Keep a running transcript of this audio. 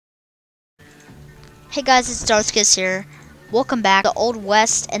Hey guys, it's Darthkiss here. Welcome back to Old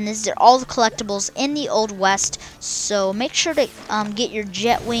West, and these are all the collectibles in the Old West. So make sure to get your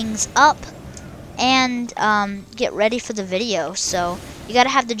jet wings up and get ready for the video. So you gotta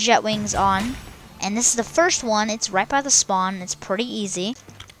have the jet wings on, and this is the first one. It's right by the spawn. It's pretty easy.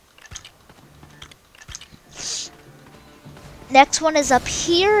 Next one is up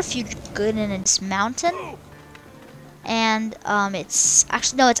here if you go in this mountain. And it's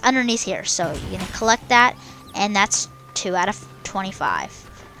actually, no, it's underneath here, so you're gonna collect that, and that's 2 out of 25.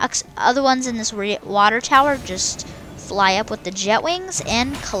 Other ones in this water tower, just fly up with the jet wings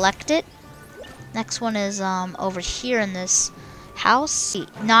and collect it. Next one is over here in this house.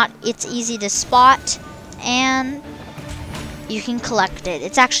 It's easy to spot, and you can collect it.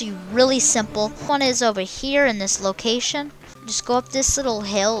 It's actually really simple. One is over here in this location. Just go up this little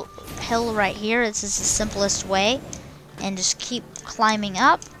hill right here. This is the simplest way. And just keep climbing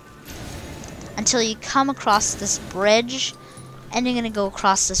up until you come across this bridge, and you're gonna go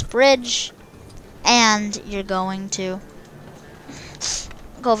across this bridge, and you're going to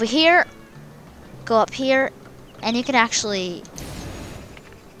go over here, go up here, and you can actually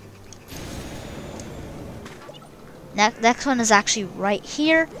next one is actually right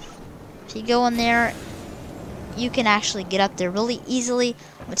here. If you go in there, you can actually get up there really easily.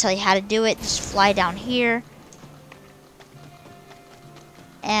 I'm gonna tell you how to do it. Just fly down here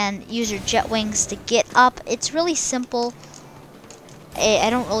and use your jet wings to get up. It's really simple. I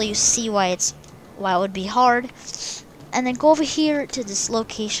don't really see why it would be hard. And then go over here to this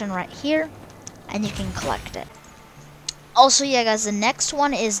location right here, and you can collect it. Also, yeah guys, the next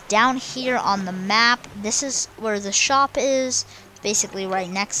one is down here on the map. This is where the shop is, basically right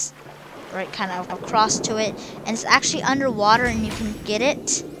kind of across to it, and it's actually underwater, and you can get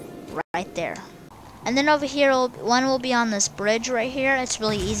it right there. And then over here, one will be on this bridge right here. It's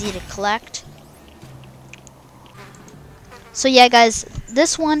really easy to collect. So yeah guys,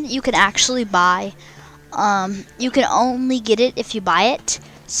 this one you can actually buy. You can only get it if you buy it.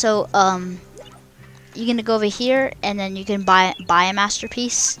 So you're gonna go over here, and then you can buy a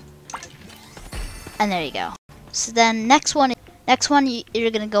masterpiece. And there you go. So then next one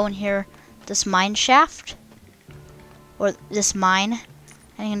you're gonna go in here, this mine shaft, or this mine,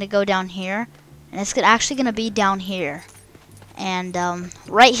 and you're gonna go down here. And it's actually going to be down here. And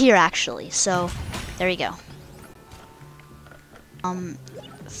right here, actually. So, there you go.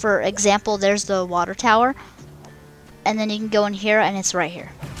 For example, there's the water tower. And then you can go in here, and it's right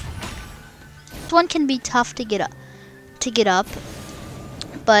here. This one can be tough to get up.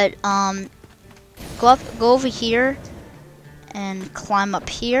 But, go over here and climb up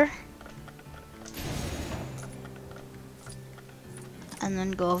here. And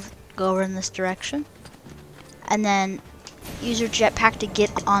then go over in this direction, and then use your jetpack to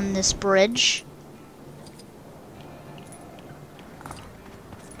get on this bridge.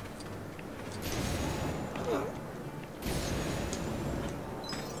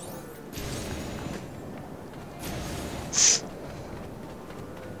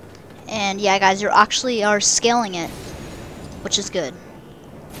 And yeah guys, you actually are scaling it, which is good.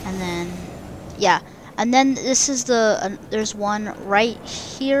 And then yeah, and then this is there's one right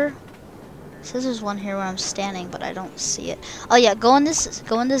here. It says there's one here where I'm standing, but I don't see it. Oh yeah, go in this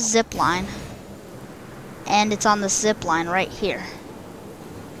zip line, and it's on the zip line right here.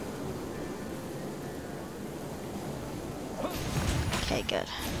 Okay, good.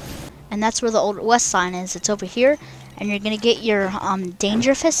 And that's where the Old West sign is. It's over here, and you're gonna get your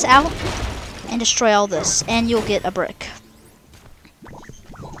danger fists out and destroy all this, and you'll get a brick.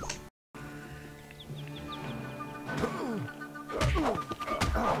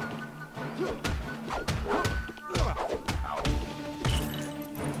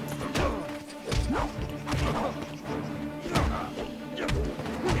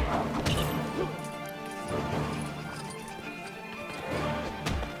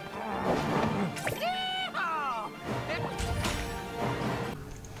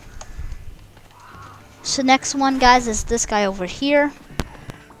 So next one, guys, is this guy over here.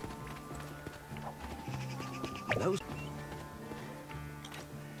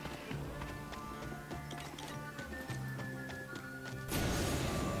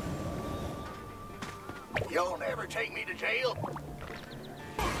 You'll never take me to jail.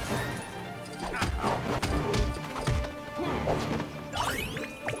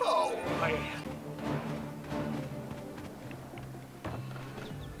 Oh, man.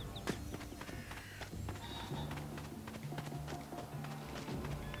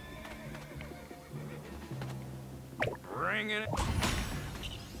 Bring it.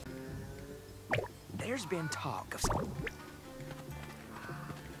 There's been talk of...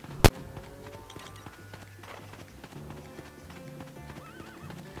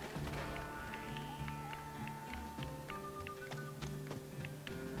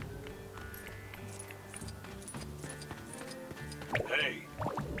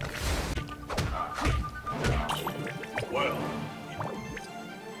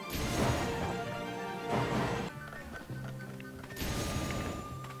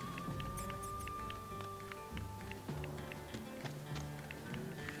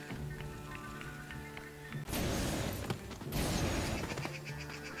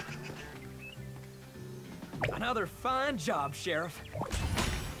 Another fine job, Sheriff.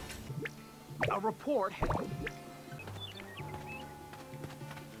 A report has...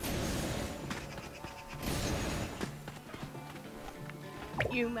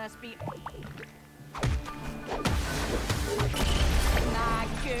 You must be... My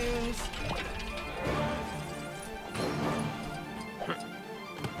goons.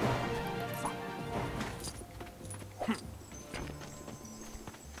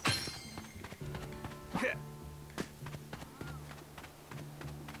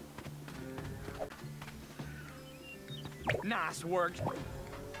 Nice work.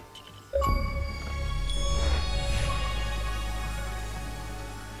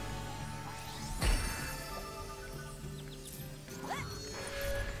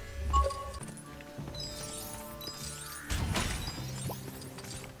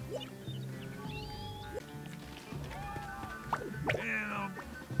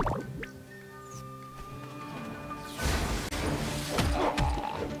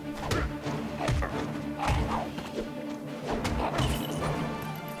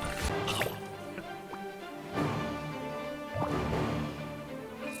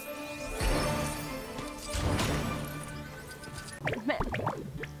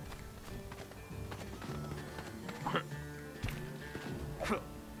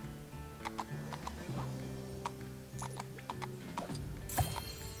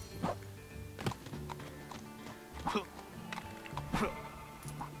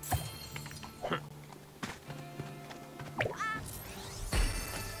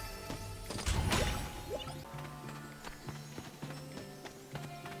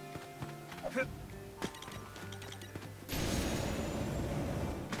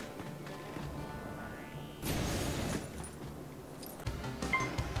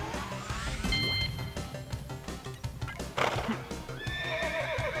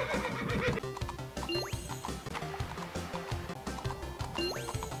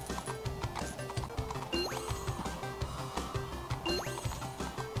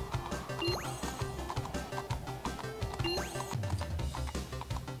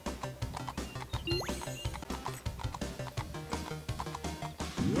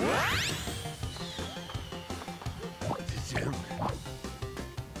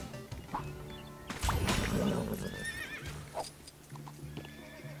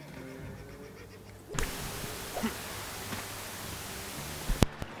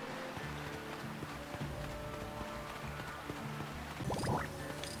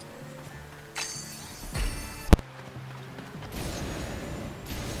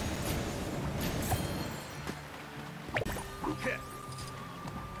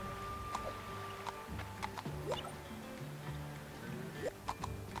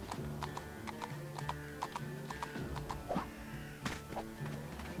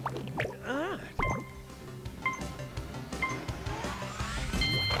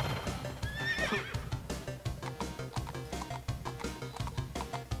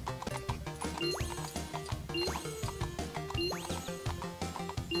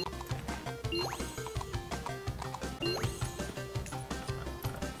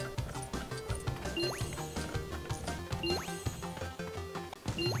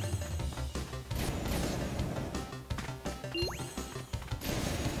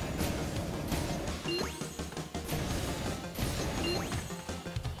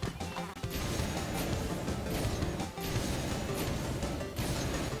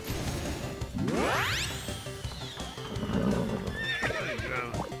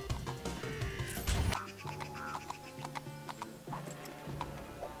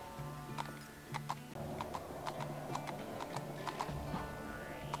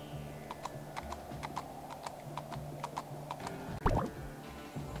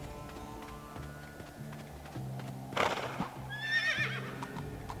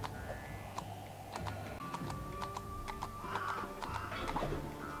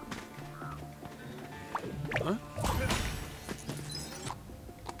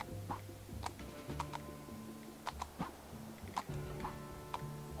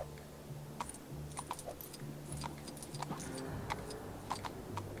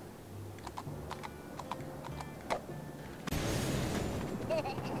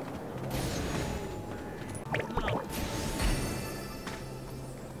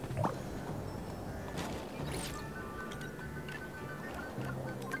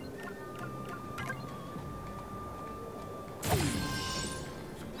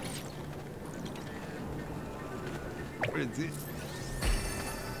 What is it?